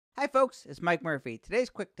Hi folks, it's Mike Murphy.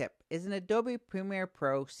 Today's quick tip is an Adobe Premiere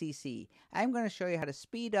Pro CC. I'm going to show you how to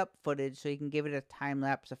speed up footage so you can give it a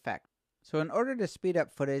time-lapse effect. So in order to speed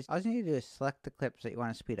up footage, all you need to do is select the clips that you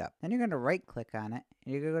want to speed up. Then you're going to right click on it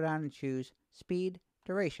and you're going to go down and choose Speed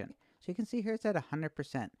Duration. So you can see here it's at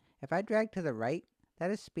 100%. If I drag to the right,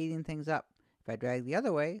 that is speeding things up. If I drag the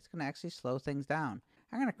other way, it's going to actually slow things down.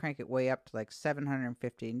 I'm going to crank it way up to like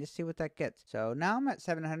 750 and just see what that gets. So now I'm at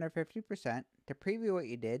 750%. To preview what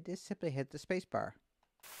you did, just simply hit the space bar.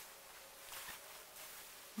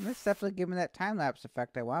 And that's definitely giving me that time-lapse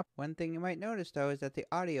effect I want. One thing you might notice though is that the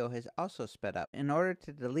audio has also sped up. In order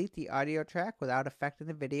to delete the audio track without affecting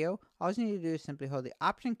the video, all you need to do is simply hold the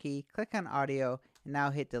Option key, click on audio, and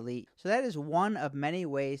now hit delete. So that is one of many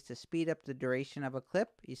ways to speed up the duration of a clip.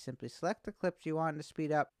 You simply select the clips you want to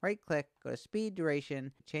speed up, right click, go to speed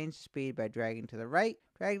duration, change the speed by dragging to the right,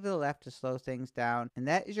 drag to the left to slow things down. And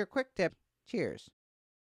that is your quick tip. Cheers.